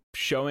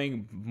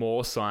showing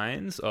more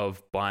signs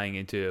of buying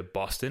into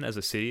Boston as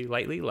a city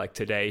lately. Like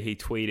today, he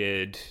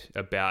tweeted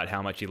about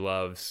how much he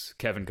loves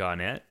Kevin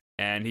Garnett,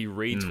 and he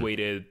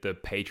retweeted the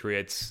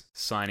Patriots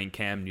signing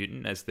Cam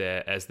Newton as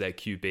their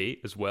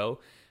QB as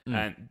well.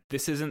 And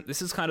this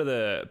is kind of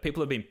the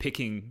people have been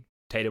picking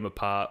Tatum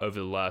apart over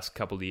the last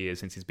couple of years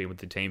since he's been with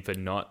the team for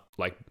not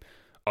like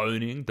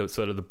owning the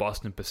sort of the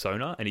Boston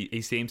persona, and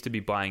he seems to be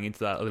buying into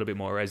that a little bit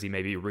more as he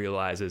maybe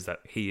realizes that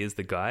he is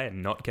the guy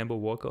and not Kemba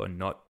Walker or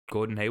not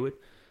Gordon Hayward.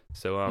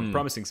 So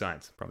promising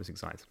signs.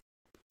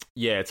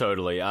 Yeah,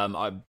 totally.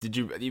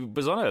 He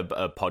was on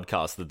a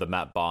podcast, the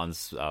Matt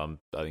Barnes, I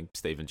think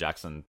Steven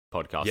Jackson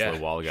podcast a little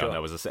while ago. Sure. And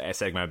there was a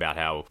segment about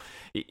how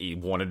he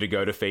wanted to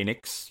go to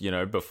Phoenix, you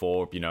know,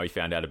 before, you know, he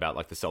found out about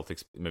like the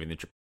Celtics moving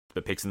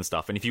the picks and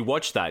stuff. And if you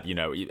watch that, you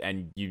know,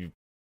 and you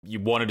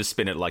wanted to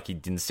spin it like he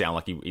didn't sound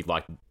like he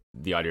liked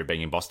the idea of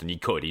being in Boston. You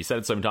could. He said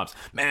it so many times.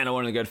 Man, I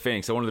wanted to go to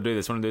Phoenix. I wanted to do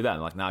this. I wanted to do that.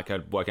 And like, I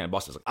could work out in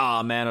Boston. It's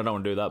like, man, I don't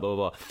want to do that. Blah,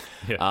 blah, blah.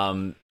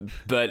 Yeah.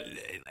 But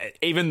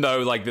even though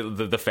like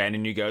the fan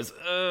in you goes,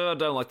 I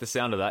don't like the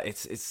sound of that.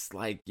 It's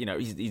like, you know,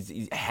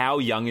 he's how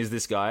young is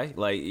this guy?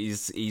 Like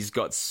he's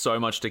got so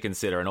much to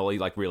consider, and all he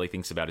like really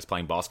thinks about is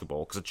playing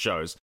basketball, because it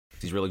shows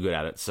he's really good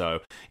at it. So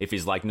if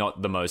he's like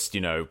not the most,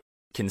 you know,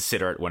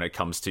 considerate when it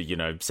comes to, you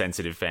know,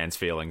 sensitive fans'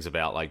 feelings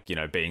about like, you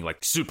know, being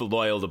like super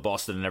loyal to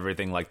Boston and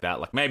everything like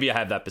that. Like maybe I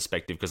have that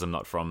perspective because I'm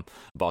not from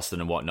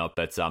Boston and whatnot,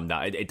 but no,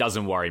 it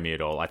doesn't worry me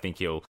at all. I think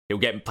he'll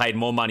get paid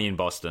more money in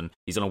Boston.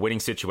 He's in a winning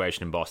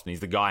situation in Boston. He's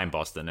the guy in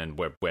Boston, and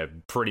we're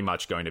pretty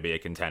much going to be a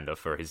contender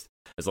for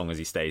as long as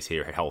he stays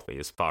here healthy,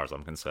 as far as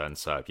I'm concerned.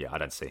 So yeah, I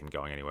don't see him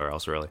going anywhere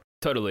else really.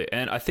 Totally.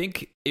 And I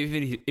think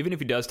even if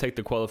he does take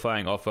the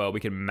qualifying offer,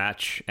 we can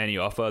match any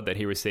offer that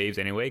he receives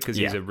anyway, because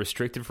he's a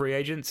restricted free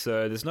agent.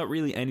 So there's not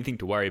really anything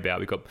to worry about.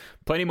 We've got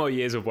plenty more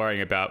years of worrying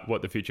about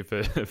what the future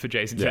for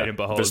Jason Tatum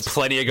beholds. There's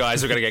plenty of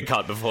guys who are going to get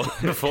cut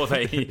before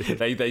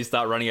they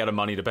start running out of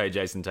money to pay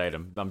Jason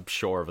Tatum. I'm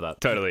sure of that.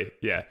 Totally.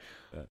 Yeah.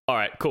 All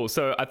right, cool.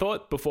 So I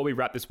thought before we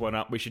wrap this one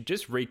up, we should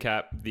just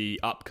recap the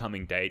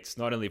upcoming dates,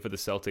 not only for the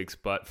Celtics,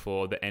 but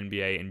for the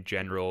NBA in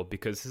general,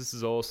 because this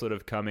is all sort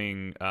of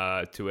coming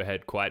to a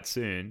head quite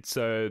soon.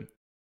 So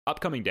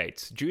upcoming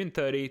dates, June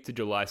 30 to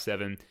July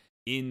 7,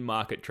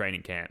 in-market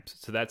training camps.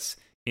 So that's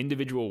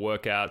individual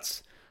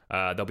workouts.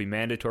 They'll be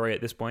mandatory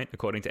at this point,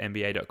 according to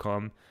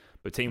NBA.com,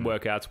 but team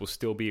workouts will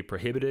still be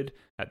prohibited.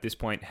 At this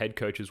point, head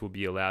coaches will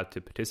be allowed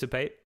to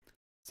participate.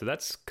 So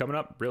that's coming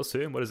up real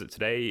soon. What is it?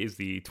 Today is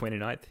the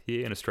 29th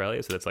here in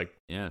Australia. So that's like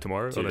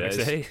tomorrow or the next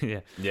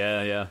day.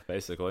 Yeah,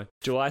 basically.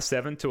 July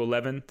 7 to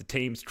 11, the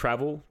teams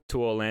travel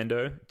to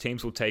Orlando.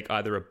 Teams will take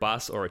either a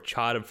bus or a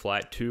chartered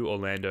flight to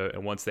Orlando.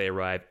 And once they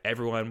arrive,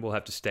 everyone will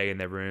have to stay in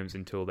their rooms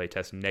until they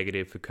test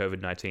negative for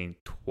COVID-19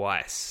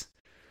 twice.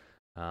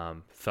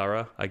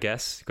 Thorough, I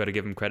guess. Got to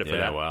give them credit for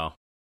that. Wow.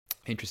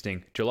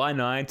 Interesting. July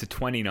 9 to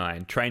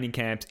 29, training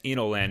camps in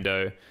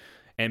Orlando.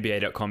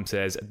 NBA.com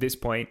says, at this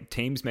point,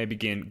 teams may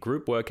begin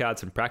group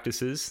workouts and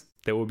practices.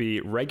 There will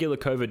be regular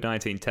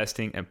COVID-19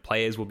 testing, and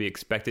players will be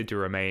expected to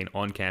remain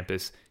on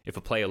campus. If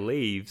a player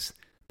leaves,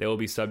 they will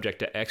be subject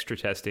to extra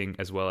testing,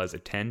 as well as a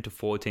 10 to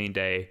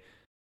 14-day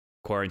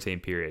quarantine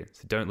period.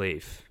 So don't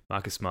leave.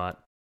 Marcus Smart,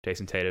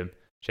 Jason Tatum,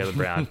 Jaylen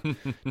Brown,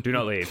 do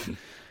not leave.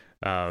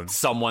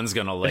 Someone's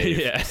gonna leave.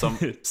 Yeah,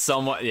 someone.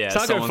 Yeah,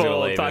 someone's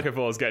gonna leave. Taco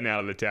Fall's getting out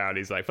of the town.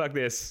 He's like, "Fuck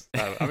this!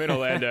 I'm in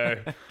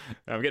Orlando.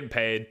 I'm getting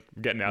paid.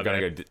 I'm getting out there.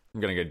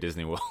 I'm gonna go to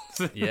Disney World."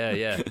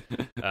 Yeah.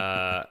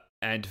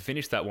 And to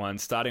finish that one,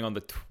 starting on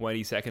the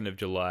 22nd of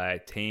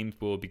July, teams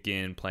will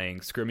begin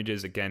playing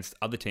scrimmages against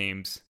other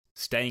teams,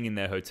 staying in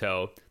their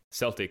hotel.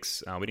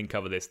 Celtics, we didn't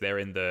cover this. They're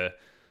in the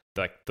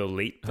like the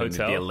elite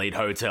hotel. The elite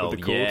hotel. With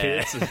the cool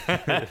kids.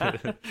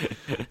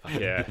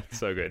 Yeah,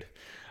 so good.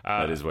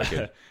 That is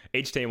wicked.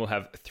 Each team will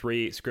have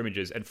 3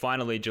 scrimmages. And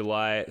finally,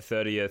 July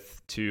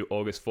 30th to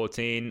August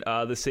 14,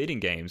 the seeding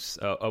games,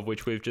 of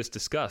which we've just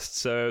discussed.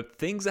 So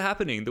things are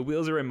happening. The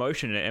wheels are in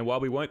motion. And while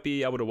we won't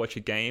be able to watch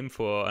a game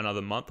for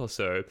another month or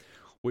so,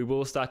 we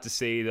will start to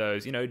see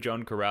those,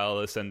 John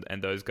Corrales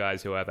and those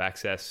guys who have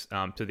access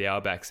to the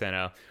Outback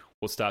Center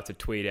will start to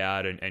tweet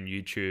out and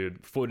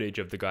YouTube footage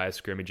of the guys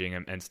scrimmaging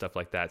and stuff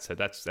like that. So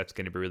that's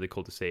going to be really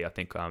cool to see. I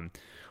think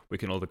we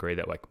can all agree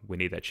that we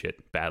need that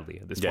shit badly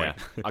at this point.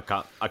 I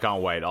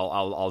can't wait.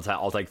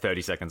 I'll take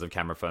 30 seconds of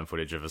camera phone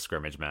footage of a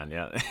scrimmage, man.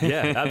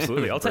 Yeah,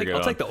 absolutely. I'll take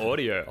the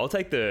audio. I'll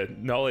take the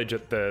knowledge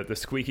that the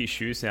squeaky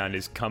shoe sound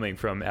is coming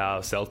from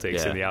our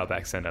Celtics in the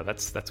Outback Center.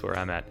 That's where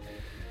I'm at.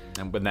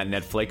 And when that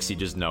Netflix, you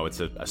just know it's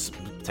a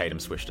Tatum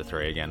switch to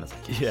 3 again. It's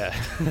like,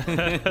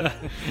 yeah.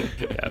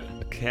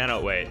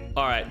 Cannot wait.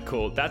 All right,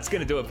 cool. That's going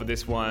to do it for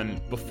this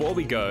one. Before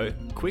we go,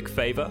 quick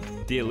favor,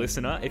 dear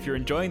listener, if you're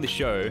enjoying the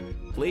show,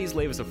 please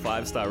leave us a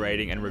 5-star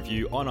rating and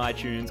review on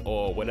iTunes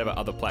or whatever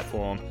other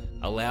platform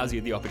allows you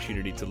the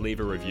opportunity to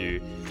leave a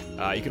review.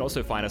 You can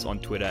also find us on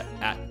Twitter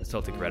at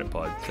Celtic Reddit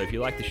Pod. So if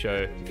you like the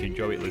show, if you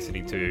enjoy what you're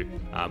listening to,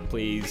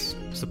 please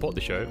support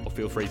the show, or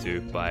feel free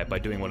to by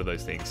doing one of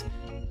those things.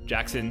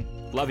 Jackson,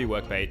 love your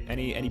work, mate.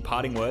 Any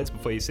parting words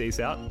before you see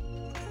us out?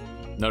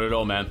 Not at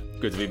all, man.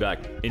 Good to be back.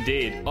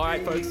 Indeed. All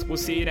right, folks. We'll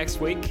see you next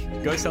week.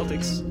 Go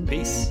Celtics.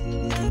 Peace.